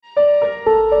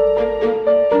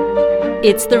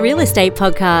It's the Real Estate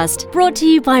Podcast, brought to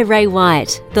you by Ray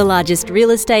White, the largest real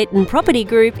estate and property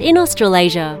group in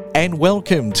Australasia. And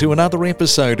welcome to another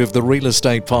episode of the Real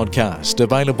Estate Podcast,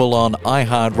 available on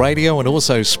iHeartRadio and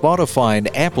also Spotify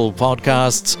and Apple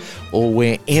Podcasts, or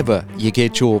wherever you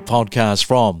get your podcasts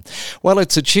from. Well,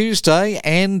 it's a Tuesday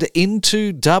and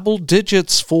into double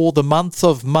digits for the month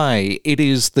of May. It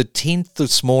is the 10th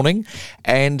this morning,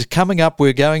 and coming up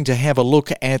we're going to have a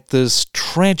look at this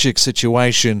tragic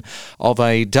situation of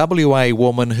a WA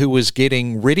woman who was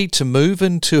getting ready to move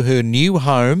into her new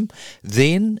home,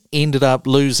 then ended up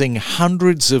losing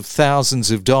hundreds of thousands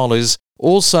of dollars.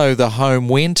 Also, the home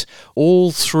went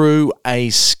all through a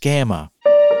scammer.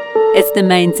 It's the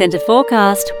Main Centre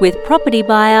forecast with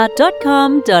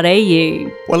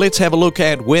propertybuyer.com.au. Well, let's have a look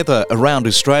at weather around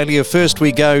Australia. First,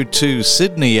 we go to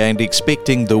Sydney and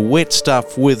expecting the wet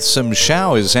stuff with some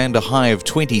showers and a high of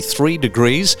 23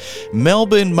 degrees.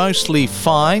 Melbourne, mostly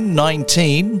fine,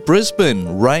 19.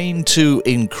 Brisbane, rain to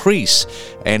increase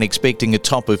and expecting a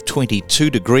top of 22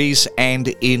 degrees. And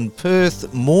in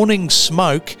Perth, morning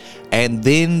smoke, and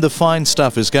then the fine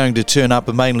stuff is going to turn up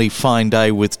a mainly fine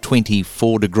day with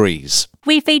 24 degrees.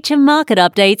 We feature market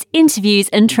updates, interviews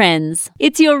and trends.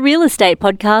 It's your real estate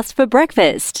podcast for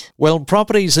breakfast. Well,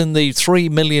 properties in the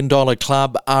 $3 million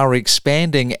club are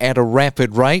expanding at a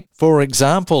rapid rate. For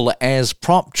example, as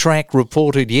PropTrack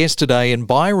reported yesterday, in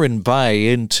Byron Bay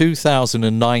in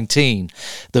 2019,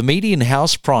 the median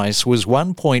house price was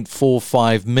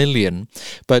 $1.45 million,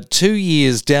 but 2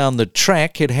 years down the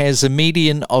track, it has a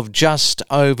median of just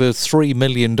over $3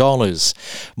 million.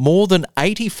 More than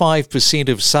 85%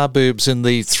 of suburbs in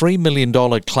the $3 million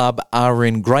club are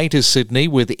in Greater Sydney,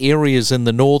 with areas in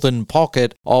the northern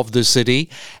pocket of the city,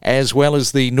 as well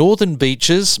as the northern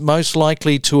beaches, most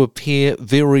likely to appear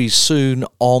very soon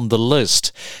on the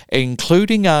list,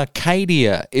 including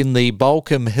Arcadia in the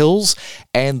Balcombe Hills,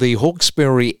 and the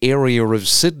Hawkesbury area of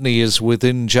Sydney is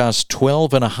within just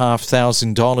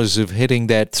 $12,500 of hitting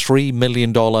that $3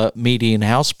 million median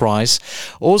house price.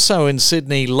 Also in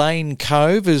Sydney, Lane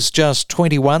Cove is just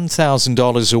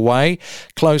 $21,000 away,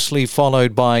 closely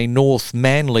followed by North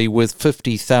Manly with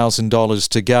 $50,000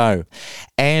 to go.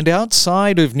 And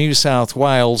outside of New South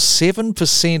Wales,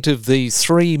 7% of the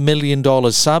 $3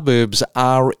 million suburbs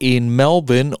are in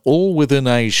Melbourne, all within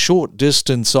a short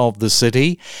distance of the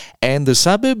city. And the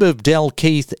suburb of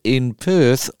Dalkeith in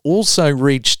Perth also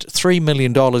reached $3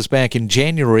 million back in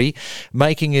January,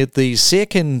 making it the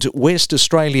second West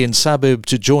Australian suburb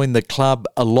to join the club,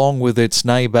 along with its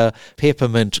neighbour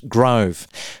Peppermint Grove.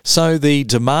 So the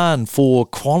demand for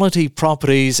quality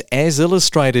properties, as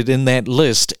illustrated in that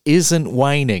list, isn't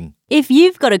waning. If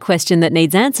you've got a question that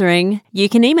needs answering, you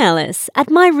can email us at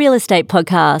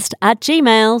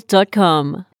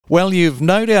myrealestatepodcast@gmail.com. Well, you've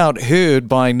no doubt heard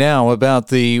by now about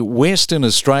the Western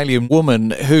Australian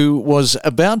woman who was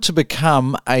about to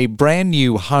become a brand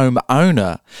new home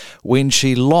owner when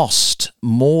she lost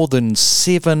more than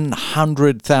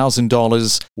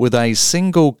 $700,000 with a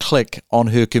single click on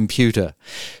her computer.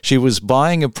 She was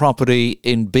buying a property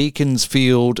in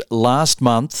Beaconsfield last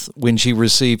month when she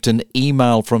received an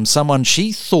email from someone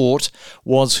she thought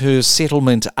was her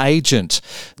settlement agent.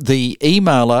 The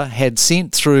emailer had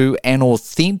sent through an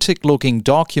authentic-looking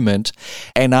document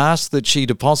and asked that she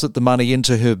deposit the money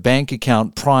into her bank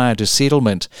account prior to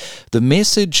settlement. The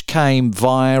message came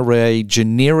via a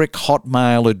generic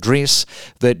Hotmail address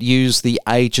that used the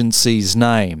agency's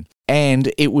name.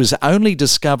 And it was only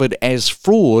discovered as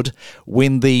fraud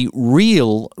when the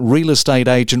real estate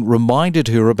agent reminded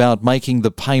her about making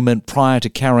the payment prior to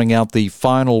carrying out the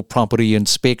final property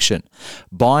inspection.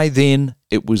 By then,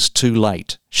 it was too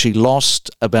late. She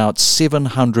lost about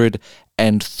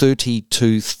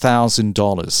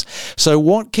 $732,000. So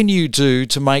what can you do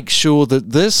to make sure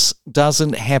that this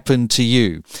doesn't happen to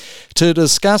you? To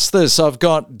discuss this, I've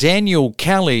got Daniel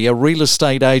Kelly, a real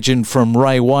estate agent from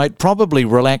Ray White, probably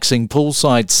relaxing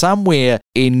poolside somewhere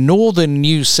in northern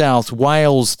New South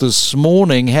Wales this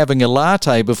morning, having a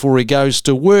latte before he goes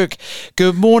to work.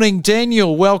 Good morning,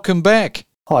 Daniel. Welcome back.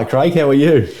 Hi, Craig. How are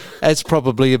you? That's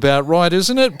probably about right,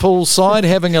 isn't it? Poolside,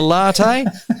 having a latte?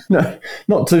 No,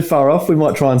 not too far off. We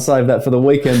might try and save that for the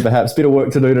weekend, perhaps. Bit of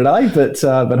work to do today, but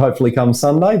hopefully come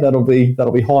Sunday, that'll be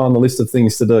high on the list of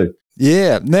things to do.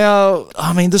 Yeah. Now,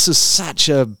 I mean, this is such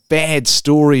a bad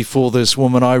story for this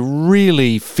woman. I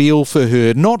really feel for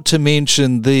her, not to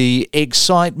mention the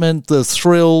excitement, the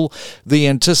thrill, the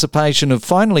anticipation of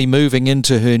finally moving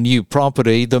into her new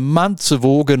property, the months of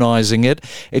organising it.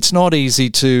 It's not easy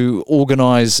to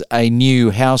organise a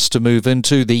new house to move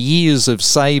into, the years of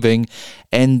saving,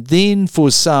 and then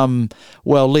for some,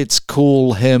 well, let's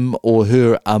call him or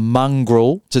her a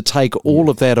mongrel, to take all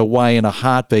of that away in a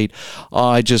heartbeat.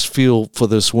 I just feel for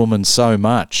this woman so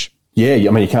much. Yeah,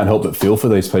 I mean, you can't help but feel for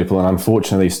these people. And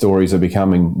unfortunately, these stories are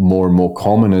becoming more and more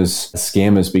common as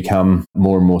scammers become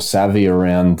more and more savvy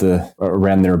around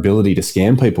their ability to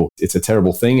scam people. It's a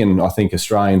terrible thing. And I think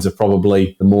Australians are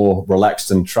probably the more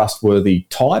relaxed and trustworthy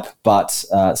type. But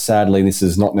sadly, this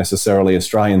is not necessarily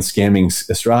Australians scamming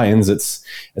Australians. It's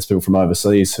people from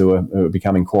overseas who are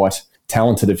becoming quite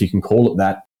talented, if you can call it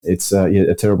that. It's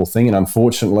a terrible thing. And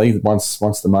unfortunately, once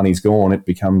the money's gone, it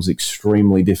becomes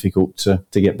extremely difficult to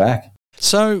get back.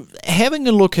 So having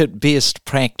a look at best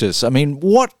practice, I mean,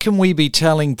 what can we be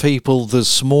telling people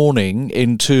this morning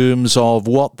in terms of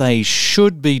what they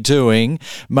should be doing,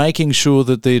 making sure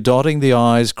that they're dotting the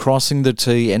I's, crossing the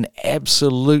T, and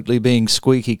absolutely being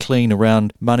squeaky clean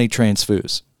around money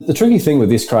transfers? The tricky thing with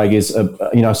this, Craig, is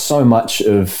so much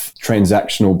of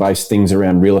transactional-based things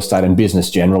around real estate and business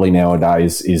generally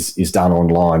nowadays is done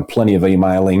online. Plenty of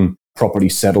emailing. Property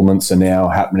settlements are now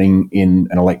happening in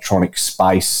an electronic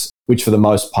space, which for the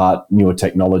most part, newer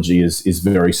technology is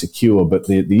very secure. But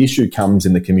the issue comes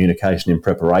in the communication in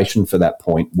preparation for that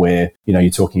point where, you're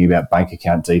talking about bank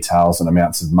account details and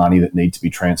amounts of money that need to be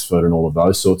transferred and all of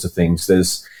those sorts of things.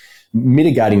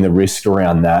 Mitigating the risk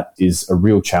around that is a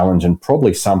real challenge and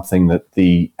probably something that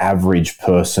the average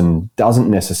person doesn't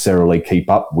necessarily keep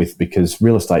up with, because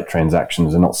real estate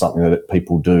transactions are not something that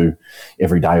people do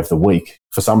every day of the week.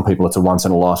 For some people, it's a once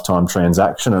in a lifetime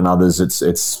transaction, and others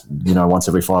it's once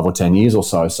every 5 or 10 years or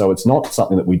so. So it's not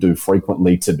something that we do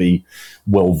frequently to be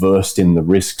well versed in the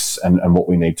risks and what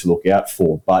we need to look out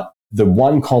for. But the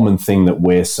one common thing that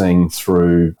we're seeing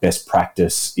through best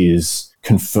practice is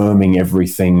confirming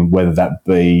everything, whether that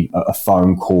be a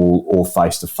phone call or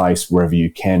face-to-face, wherever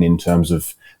you can, in terms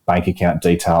of bank account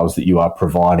details that you are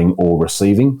providing or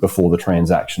receiving before the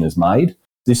transaction is made.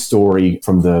 This story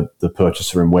from the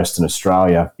purchaser in Western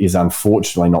Australia is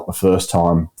unfortunately not the first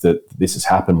time that this has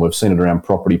happened. We've seen it around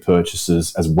property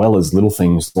purchases, as well as little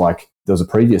things like there was a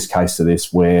previous case to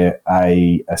this where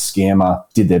a scammer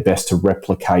did their best to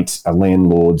replicate a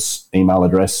landlord's email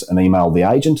address and emailed the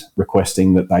agent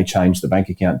requesting that they change the bank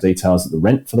account details that the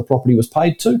rent for the property was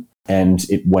paid to. And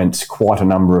it went quite a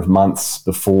number of months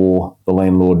before the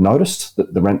landlord noticed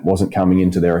that the rent wasn't coming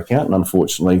into their account. And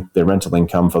unfortunately, their rental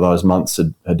income for those months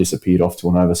had disappeared off to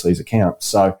an overseas account.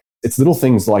 So it's little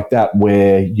things like that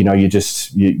where, you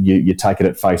take it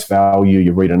at face value,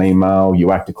 you read an email,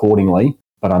 you act accordingly.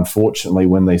 But unfortunately,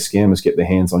 when these scammers get their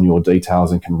hands on your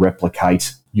details and can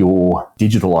replicate your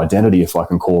digital identity, if I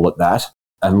can call it that,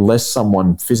 unless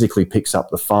someone physically picks up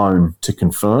the phone to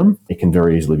confirm, it can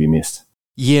very easily be missed.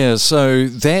 Yeah, so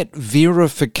that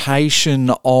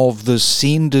verification of the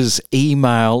sender's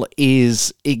email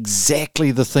is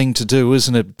exactly the thing to do,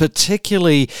 isn't it?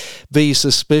 Particularly be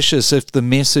suspicious if the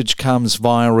message comes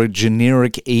via a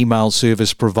generic email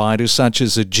service provider such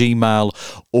as a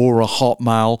Gmail or a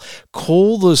Hotmail.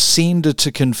 Call the sender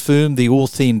to confirm the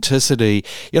authenticity.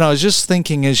 I was just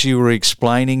thinking as you were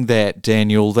explaining that,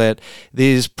 Daniel, that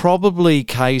there's probably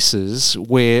cases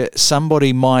where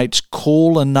somebody might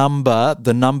call a number,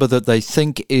 the number that they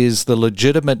think is the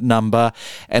legitimate number,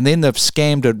 and then they've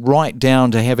scammed it right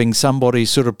down to having somebody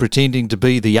sort of pretending to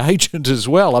be the agent as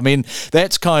well. I mean,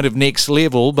 that's kind of next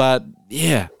level, but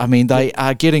yeah, I mean, they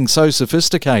are getting so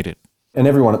sophisticated. And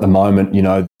everyone at the moment,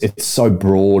 it's so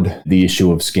broad, the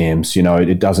issue of scams.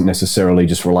 It doesn't necessarily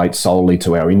just relate solely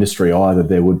to our industry either.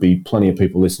 There would be plenty of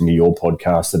people listening to your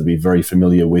podcast that would be very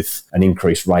familiar with an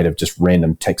increased rate of just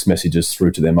random text messages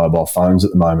through to their mobile phones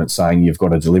at the moment saying you've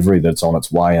got a delivery that's on its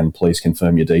way and please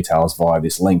confirm your details via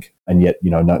this link. And yet,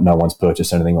 no one's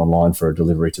purchased anything online for a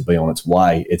delivery to be on its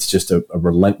way. It's just a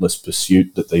relentless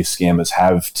pursuit that these scammers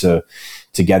have to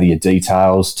gather your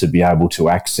details, to be able to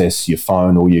access your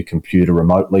phone or your computer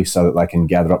remotely so that they can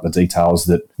gather up the details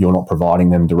that you're not providing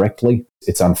them directly.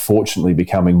 It's unfortunately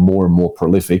becoming more and more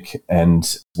prolific,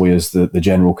 and we as the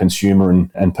general consumer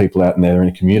and people out there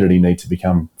in the community need to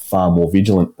become far more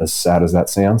vigilant, as sad as that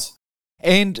sounds.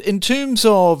 And in terms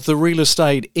of the real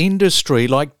estate industry,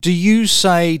 do you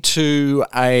say to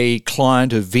a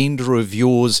client, a vendor of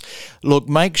yours, look,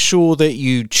 make sure that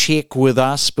you check with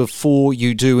us before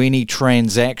you do any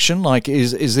transaction?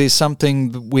 Is there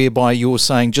something whereby you're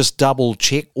saying just double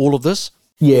check all of this?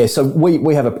 Yeah, so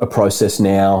we have a process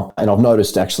now, and I've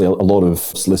noticed actually a lot of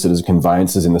solicitors and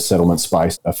conveyancers in the settlement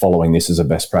space are following this as a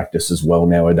best practice as well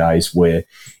nowadays, where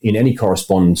in any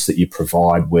correspondence that you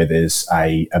provide where there's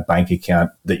a bank account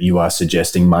that you are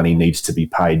suggesting money needs to be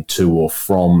paid to or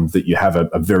from, that you have a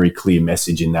very clear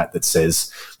message in that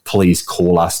says, please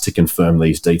call us to confirm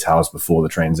these details before the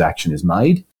transaction is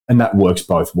made. And that works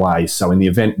both ways. So in the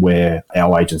event where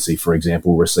our agency, for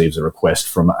example, receives a request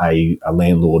from a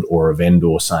landlord or a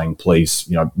vendor saying,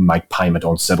 please, make payment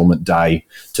on settlement day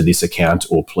to this account,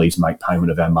 or please make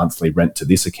payment of our monthly rent to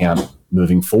this account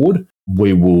moving forward,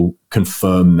 we will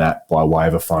confirm that by way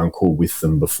of a phone call with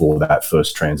them before that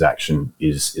first transaction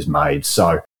is made.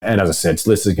 So, and as I said,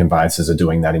 solicitors and conveyancers are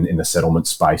doing that in the settlement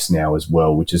space now as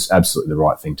well, which is absolutely the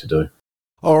right thing to do.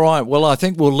 All right, well, I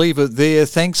think we'll leave it there.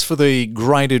 Thanks for the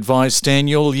great advice,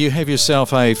 Daniel. You have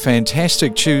yourself a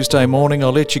fantastic Tuesday morning.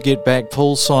 I'll let you get back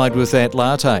poolside with that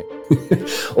latte.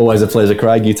 Always a pleasure,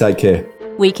 Craig. You take care.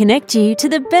 We connect you to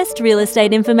the best real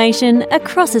estate information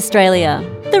across Australia.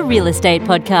 The Real Estate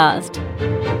Podcast.